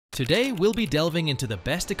Today, we'll be delving into the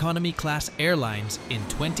best economy class airlines in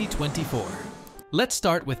 2024. Let's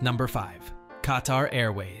start with number 5, Qatar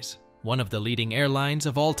Airways, one of the leading airlines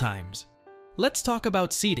of all times. Let's talk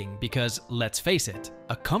about seating because, let's face it,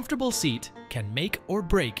 a comfortable seat can make or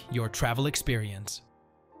break your travel experience.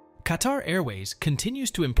 Qatar Airways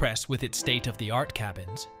continues to impress with its state-of-the-art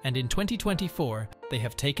cabins, and in 2024, they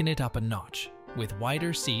have taken it up a notch, with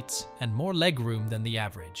wider seats and more legroom than the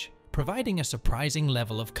average, providing a surprising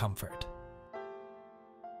level of comfort.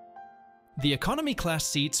 The economy class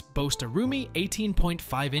seats boast a roomy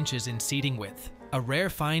 18.5 inches in seating width, a rare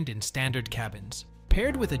find in standard cabins.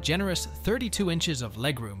 Paired with a generous 32 inches of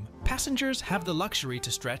legroom, passengers have the luxury to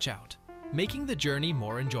stretch out, making the journey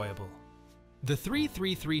more enjoyable. The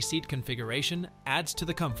 333 seat configuration adds to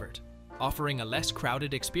the comfort, offering a less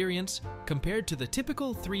crowded experience compared to the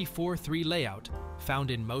typical 343 layout found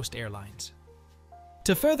in most airlines.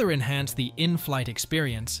 To further enhance the in-flight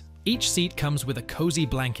experience, each seat comes with a cozy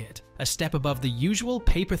blanket, a step above the usual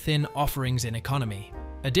paper-thin offerings in economy.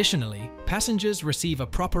 Additionally, passengers receive a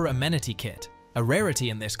proper amenity kit, a rarity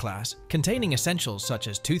in this class, containing essentials such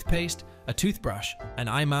as toothpaste, a toothbrush, an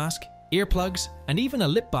eye mask, earplugs, and even a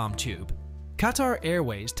lip balm tube. Qatar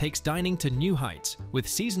Airways takes dining to new heights, with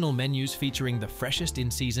seasonal menus featuring the freshest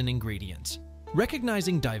in-season ingredients.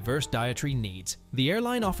 Recognizing diverse dietary needs, the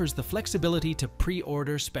airline offers the flexibility to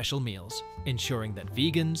pre-order special meals, ensuring that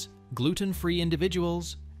vegans, gluten-free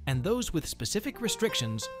individuals, and those with specific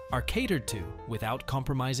restrictions are catered to without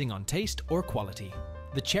compromising on taste or quality.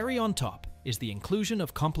 The cherry on top is the inclusion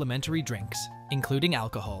of complimentary drinks, including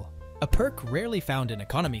alcohol, a perk rarely found in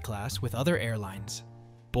economy class with other airlines.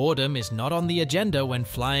 Boredom is not on the agenda when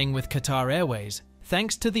flying with Qatar Airways,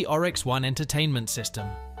 thanks to the Oryx One entertainment system.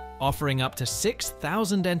 Offering up to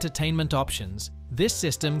 6,000 entertainment options, this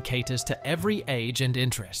system caters to every age and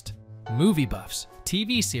interest. Movie buffs,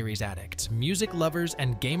 TV series addicts, music lovers,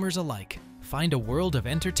 and gamers alike find a world of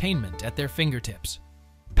entertainment at their fingertips.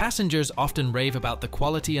 Passengers often rave about the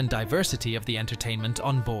quality and diversity of the entertainment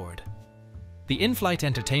on board. The in-flight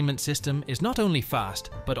entertainment system is not only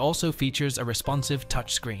fast, but also features a responsive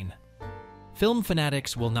touchscreen. Film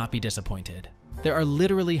fanatics will not be disappointed. There are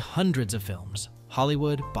literally hundreds of films.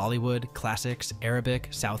 Hollywood, Bollywood, classics, Arabic,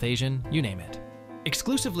 South Asian, you name it.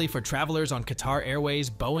 Exclusively for travelers on Qatar Airways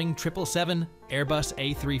Boeing 777, Airbus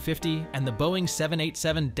A350, and the Boeing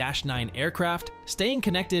 787-9 aircraft, staying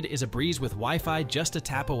connected is a breeze with Wi-Fi just a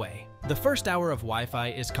tap away. The first hour of Wi-Fi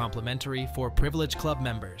is complimentary for Privilege Club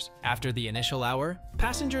members. After the initial hour,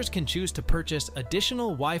 passengers can choose to purchase additional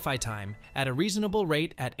Wi-Fi time at a reasonable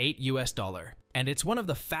rate at $8. And it's one of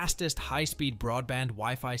the fastest high-speed broadband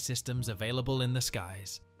Wi-Fi systems available in the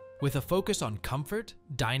skies. With a focus on comfort,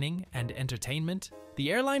 dining, and entertainment,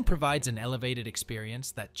 the airline provides an elevated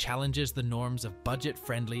experience that challenges the norms of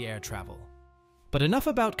budget-friendly air travel. But enough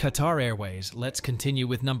about Qatar Airways, let's continue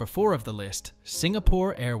with number 4 of the list,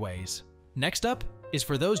 Singapore Airways. Next up is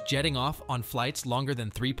for those jetting off on flights longer than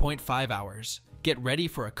 3.5 hours. Get ready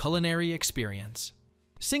for a culinary experience.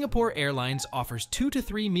 Singapore Airlines offers 2 to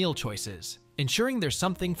 3 meal choices, ensuring there's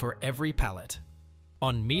something for every palate.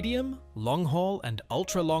 On medium, long-haul, and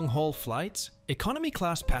ultra-long-haul flights, economy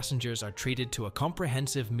class passengers are treated to a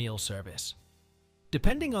comprehensive meal service.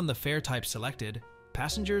 Depending on the fare type selected,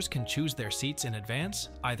 passengers can choose their seats in advance,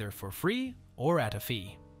 either for free or at a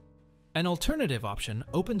fee. An alternative option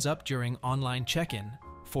opens up during online check-in,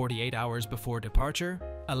 48 hours before departure,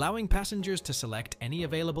 allowing passengers to select any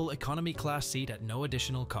available economy class seat at no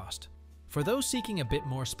additional cost. For those seeking a bit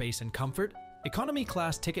more space and comfort, economy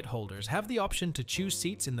class ticket holders have the option to choose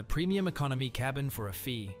seats in the premium economy cabin for a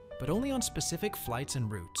fee, but only on specific flights and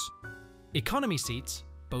routes. Economy seats,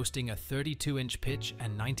 boasting a 32-inch pitch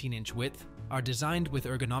and 19-inch width, are designed with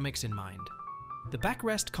ergonomics in mind. The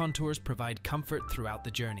backrest contours provide comfort throughout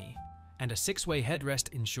the journey, and a 6-way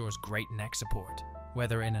headrest ensures great neck support,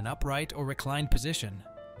 whether in an upright or reclined position.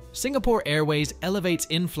 Singapore Airways elevates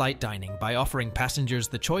in-flight dining by offering passengers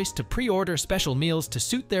the choice to pre-order special meals to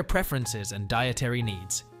suit their preferences and dietary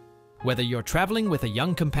needs. Whether you're traveling with a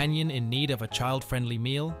young companion in need of a child-friendly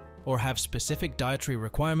meal or have specific dietary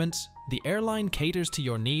requirements, the airline caters to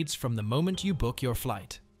your needs from the moment you book your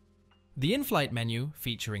flight. The in-flight menu,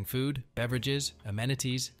 featuring food, beverages,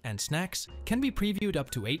 amenities, and snacks, can be previewed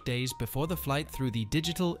up to 8 days before the flight through the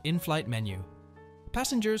digital in-flight menu.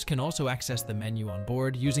 Passengers can also access the menu on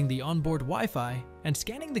board using the onboard Wi-Fi and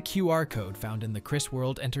scanning the QR code found in the Chris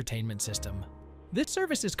World entertainment system. This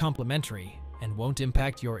service is complimentary and won't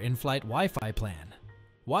impact your in-flight Wi-Fi plan.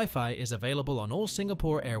 Wi-Fi is available on all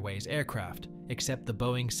Singapore Airways aircraft, except the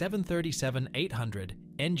Boeing 737-800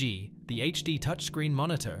 NG, the HD touchscreen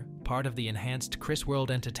monitor, part of the enhanced Chris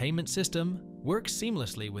World entertainment system, works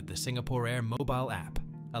seamlessly with the Singapore Air mobile app,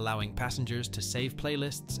 allowing passengers to save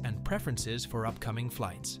playlists and preferences for upcoming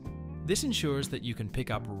flights. This ensures that you can pick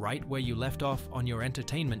up right where you left off on your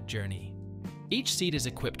entertainment journey. Each seat is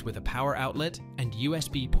equipped with a power outlet and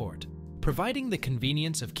USB port, providing the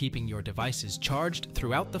convenience of keeping your devices charged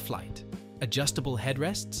throughout the flight. Adjustable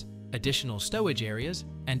headrests, additional stowage areas,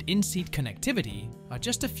 and in-seat connectivity are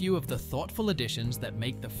just a few of the thoughtful additions that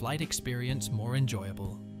make the flight experience more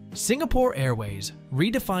enjoyable. Singapore Airways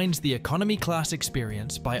redefines the economy class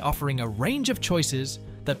experience by offering a range of choices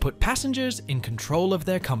that put passengers in control of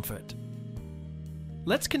their comfort.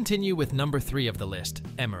 Let's continue with number 3 of the list,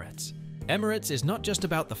 Emirates. Emirates is not just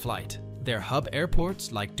about the flight. Their hub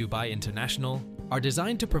airports, like Dubai International, are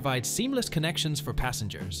designed to provide seamless connections for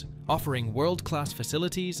passengers, offering world-class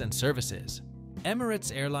facilities and services.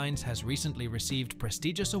 Emirates Airlines has recently received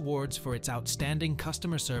prestigious awards for its outstanding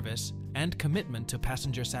customer service and commitment to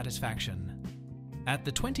passenger satisfaction. At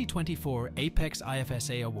the 2024 Apex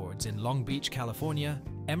IFSA Awards in Long Beach, California,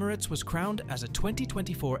 Emirates was crowned as a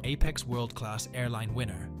 2024 Apex World Class Airline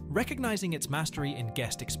winner, recognizing its mastery in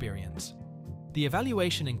guest experience. The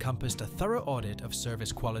evaluation encompassed a thorough audit of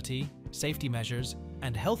service quality, safety measures,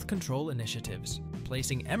 and health control initiatives,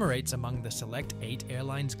 placing Emirates among the select 8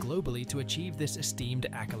 airlines globally to achieve this esteemed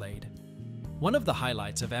accolade. One of the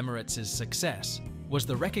highlights of Emirates' success was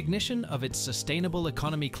the recognition of its Sustainable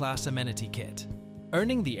Economy Class Amenity Kit,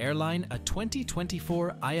 earning the airline a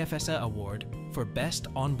 2024 IFSA Award for Best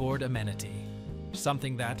Onboard Amenity,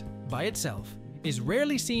 something that, by itself, is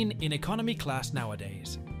rarely seen in economy class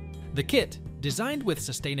nowadays. The kit, designed with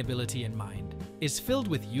sustainability in mind, is filled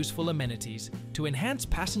with useful amenities to enhance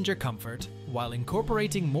passenger comfort while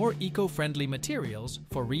incorporating more eco-friendly materials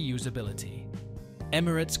for reusability.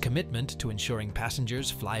 Emirates' commitment to ensuring passengers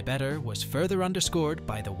fly better was further underscored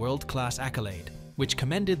by the world-class accolade, which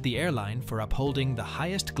commended the airline for upholding the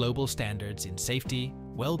highest global standards in safety,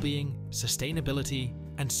 well-being, sustainability,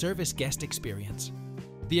 and service guest experience.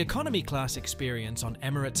 The economy class experience on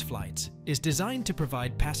Emirates flights is designed to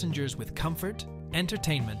provide passengers with comfort,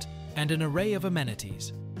 entertainment, and an array of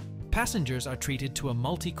amenities. Passengers are treated to a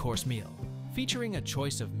multi-course meal, featuring a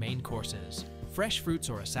choice of main courses, fresh fruits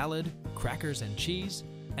or a salad, crackers and cheese,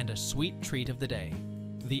 and a sweet treat of the day.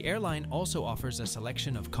 The airline also offers a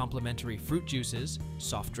selection of complimentary fruit juices,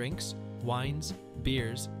 soft drinks, wines,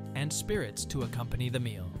 beers, and spirits to accompany the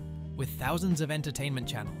meal, with thousands of entertainment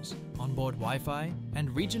channels, onboard Wi-Fi,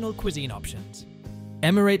 and regional cuisine options.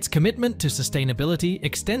 Emirates' commitment to sustainability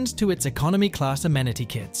extends to its economy class amenity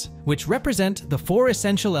kits, which represent the 4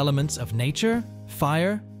 essential elements of nature,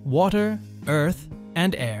 fire, water, earth,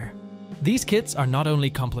 and air. These kits are not only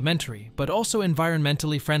complimentary, but also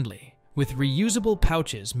environmentally friendly, with reusable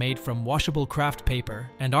pouches made from washable craft paper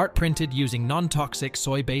and art printed using non-toxic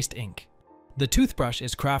soy-based ink. The toothbrush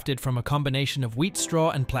is crafted from a combination of wheat straw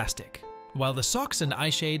and plastic, while the socks and eye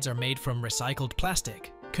shades are made from recycled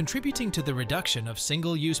plastic, contributing to the reduction of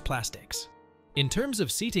single-use plastics. In terms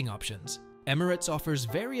of seating options, Emirates offers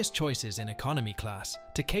various choices in economy class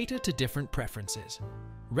to cater to different preferences.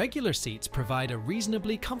 Regular seats provide a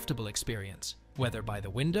reasonably comfortable experience, whether by the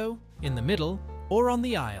window, in the middle, or on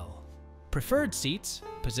the aisle. Preferred seats,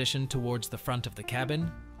 positioned towards the front of the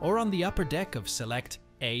cabin, or on the upper deck of select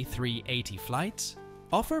A380 flights,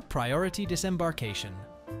 offer priority disembarkation.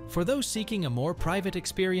 For those seeking a more private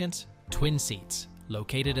experience, twin seats,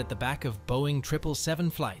 located at the back of Boeing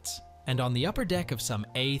 777 flights and on the upper deck of some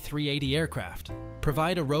A380 aircraft,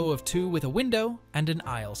 provide a row of 2 with a window and an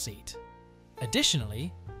aisle seat.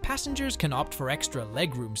 Additionally, passengers can opt for extra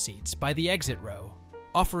legroom seats by the exit row,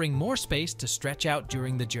 offering more space to stretch out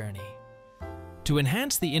during the journey. To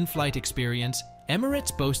enhance the in-flight experience,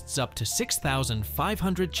 Emirates boasts up to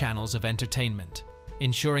 6,500 channels of entertainment,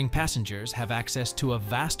 ensuring passengers have access to a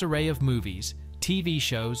vast array of movies, TV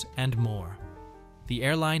shows, and more. The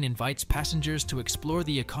airline invites passengers to explore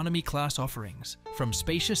the economy class offerings, from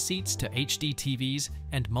spacious seats to HD TVs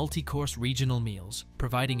and multi-course regional meals,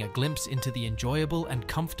 providing a glimpse into the enjoyable and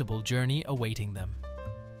comfortable journey awaiting them.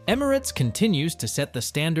 Emirates continues to set the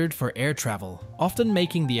standard for air travel, often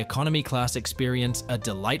making the economy class experience a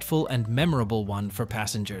delightful and memorable one for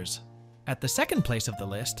passengers. At the second place of the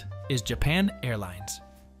list is Japan Airlines.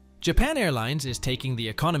 Japan Airlines is taking the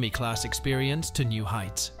economy class experience to new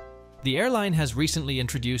heights. The airline has recently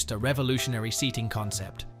introduced a revolutionary seating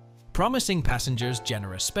concept. Promising passengers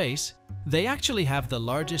generous space, they actually have the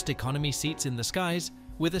largest economy seats in the skies,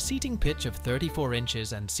 with a seating pitch of 34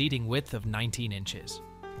 inches and seating width of 19 inches.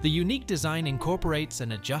 The unique design incorporates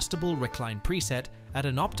an adjustable recline preset at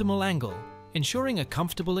an optimal angle, ensuring a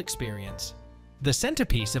comfortable experience. The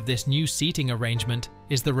centerpiece of this new seating arrangement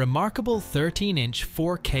is the remarkable 13-inch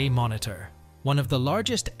 4K monitor, one of the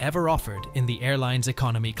largest ever offered in the airline's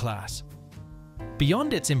economy class.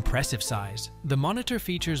 Beyond its impressive size, the monitor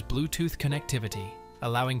features Bluetooth connectivity,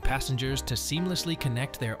 allowing passengers to seamlessly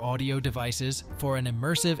connect their audio devices for an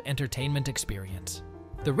immersive entertainment experience.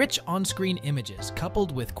 The rich on-screen images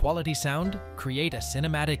coupled with quality sound create a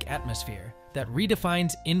cinematic atmosphere that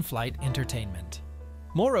redefines in-flight entertainment.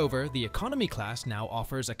 Moreover, the economy class now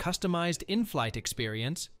offers a customized in-flight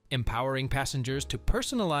experience, empowering passengers to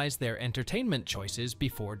personalize their entertainment choices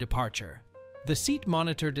before departure. The seat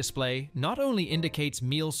monitor display not only indicates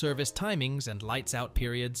meal service timings and lights-out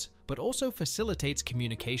periods, but also facilitates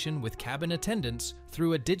communication with cabin attendants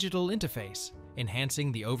through a digital interface,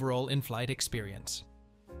 enhancing the overall in-flight experience.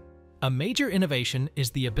 A major innovation is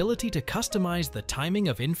the ability to customize the timing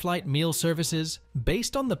of in-flight meal services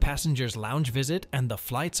based on the passenger's lounge visit and the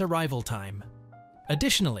flight's arrival time.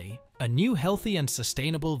 Additionally, a new healthy and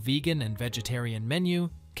sustainable vegan and vegetarian menu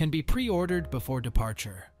can be pre-ordered before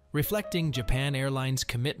departure, reflecting Japan Airlines'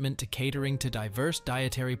 commitment to catering to diverse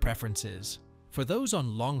dietary preferences. For those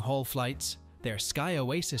on long-haul flights, their Sky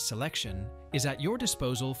Oasis selection is at your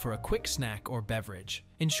disposal for a quick snack or beverage,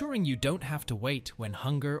 ensuring you don't have to wait when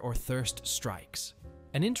hunger or thirst strikes.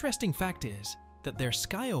 An interesting fact is that their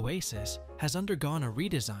Sky Oasis has undergone a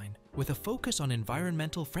redesign with a focus on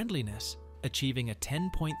environmental friendliness, achieving a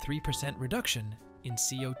 10.3% reduction in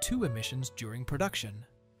CO2 emissions during production.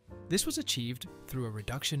 This was achieved through a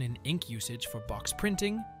reduction in ink usage for box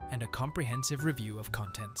printing and a comprehensive review of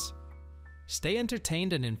contents. Stay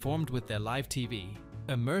entertained and informed with their live TV,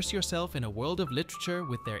 immerse yourself in a world of literature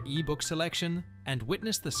with their e-book selection, and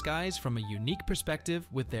witness the skies from a unique perspective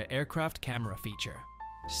with their aircraft camera feature.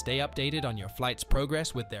 Stay updated on your flight's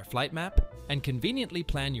progress with their flight map, and conveniently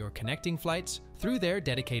plan your connecting flights through their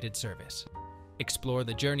dedicated service. Explore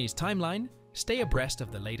the journey's timeline, stay abreast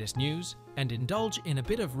of the latest news, and indulge in a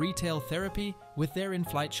bit of retail therapy with their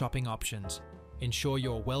in-flight shopping options. Ensure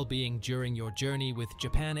your well-being during your journey with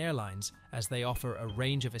Japan Airlines, as they offer a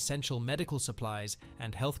range of essential medical supplies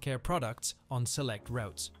and healthcare products on select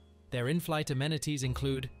routes. Their in-flight amenities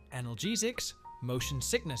include analgesics, motion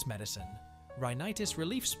sickness medicine, rhinitis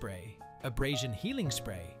relief spray, abrasion healing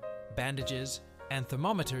spray, bandages, and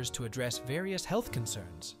thermometers to address various health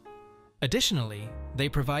concerns. Additionally, they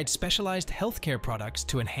provide specialized healthcare products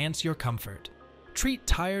to enhance your comfort. Treat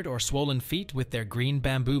tired or swollen feet with their green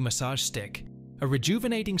bamboo massage stick, a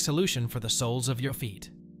rejuvenating solution for the soles of your feet.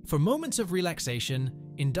 For moments of relaxation,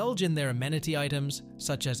 indulge in their amenity items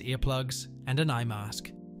such as earplugs and an eye mask,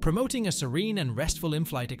 promoting a serene and restful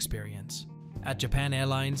in-flight experience. At Japan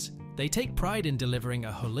Airlines, they take pride in delivering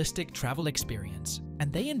a holistic travel experience,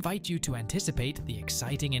 and they invite you to anticipate the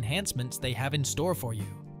exciting enhancements they have in store for you.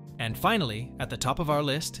 And finally, at the top of our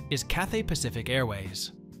list is Cathay Pacific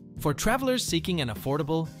Airways. For travelers seeking an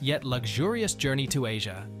affordable yet luxurious journey to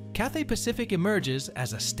Asia, Cathay Pacific emerges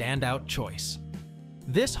as a standout choice.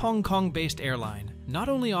 This Hong Kong-based airline not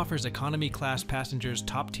only offers economy class passengers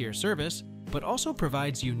top-tier service, but also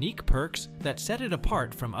provides unique perks that set it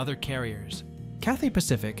apart from other carriers. Cathay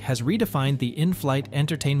Pacific has redefined the in-flight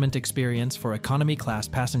entertainment experience for economy class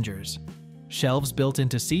passengers. Shelves built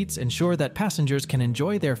into seats ensure that passengers can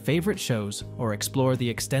enjoy their favorite shows or explore the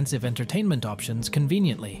extensive entertainment options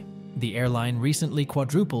conveniently. The airline recently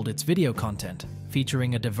quadrupled its video content,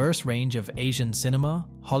 featuring a diverse range of Asian cinema,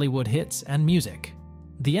 Hollywood hits, and music.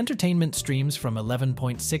 The entertainment streams from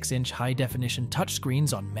 11.6-inch high-definition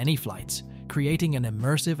touchscreens on many flights, creating an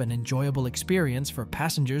immersive and enjoyable experience for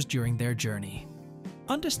passengers during their journey.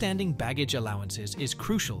 Understanding baggage allowances is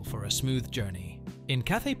crucial for a smooth journey. In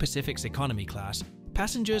Cathay Pacific's economy class,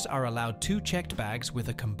 passengers are allowed 2 checked bags with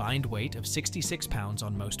a combined weight of 66 pounds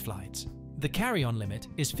on most flights. The carry-on limit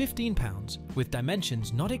is 15 pounds, with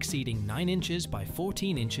dimensions not exceeding 9 inches by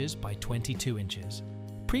 14 inches by 22 inches.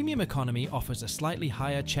 Premium Economy offers a slightly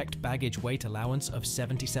higher checked baggage weight allowance of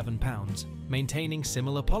 77 pounds, maintaining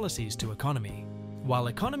similar policies to Economy. While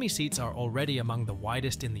economy seats are already among the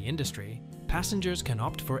widest in the industry, passengers can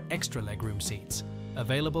opt for extra legroom seats,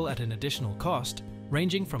 available at an additional cost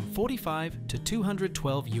ranging from $45 to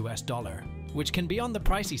 $212, which can be on the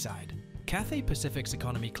pricey side. Cathay Pacific's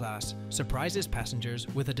economy class surprises passengers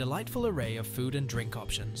with a delightful array of food and drink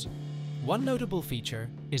options. One notable feature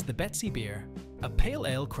is the Betsy beer, a pale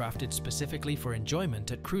ale crafted specifically for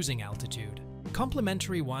enjoyment at cruising altitude.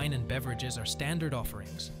 Complimentary wine and beverages are standard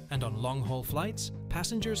offerings, and on long-haul flights,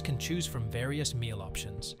 passengers can choose from various meal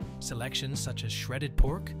options. Selections such as shredded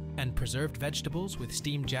pork and preserved vegetables with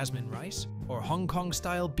steamed jasmine rice, or Hong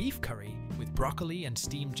Kong-style beef curry with broccoli and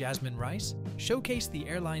steamed jasmine rice, showcase the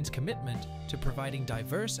airline's commitment to providing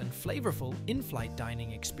diverse and flavorful in-flight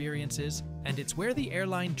dining experiences, and it's where the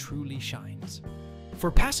airline truly shines.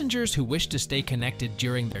 For passengers who wish to stay connected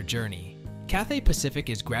during their journey, Cathay Pacific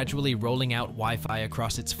is gradually rolling out Wi-Fi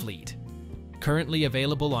across its fleet. Currently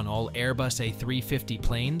available on all Airbus A350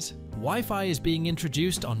 planes, Wi-Fi is being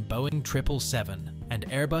introduced on Boeing 777 and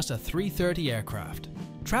Airbus A330 aircraft.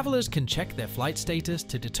 Travelers can check their flight status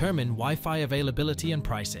to determine Wi-Fi availability and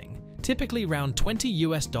pricing, typically around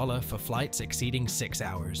 $20 for flights exceeding 6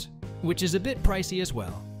 hours, which is a bit pricey as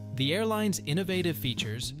well. The airline's innovative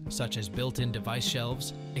features, such as built-in device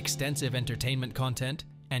shelves, extensive entertainment content,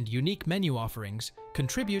 and unique menu offerings,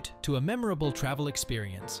 contribute to a memorable travel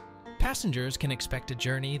experience. Passengers can expect a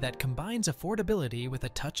journey that combines affordability with a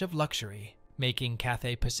touch of luxury, making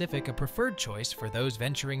Cathay Pacific a preferred choice for those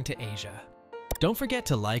venturing to Asia. Don't forget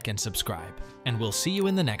to like and subscribe, and we'll see you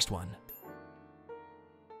in the next one.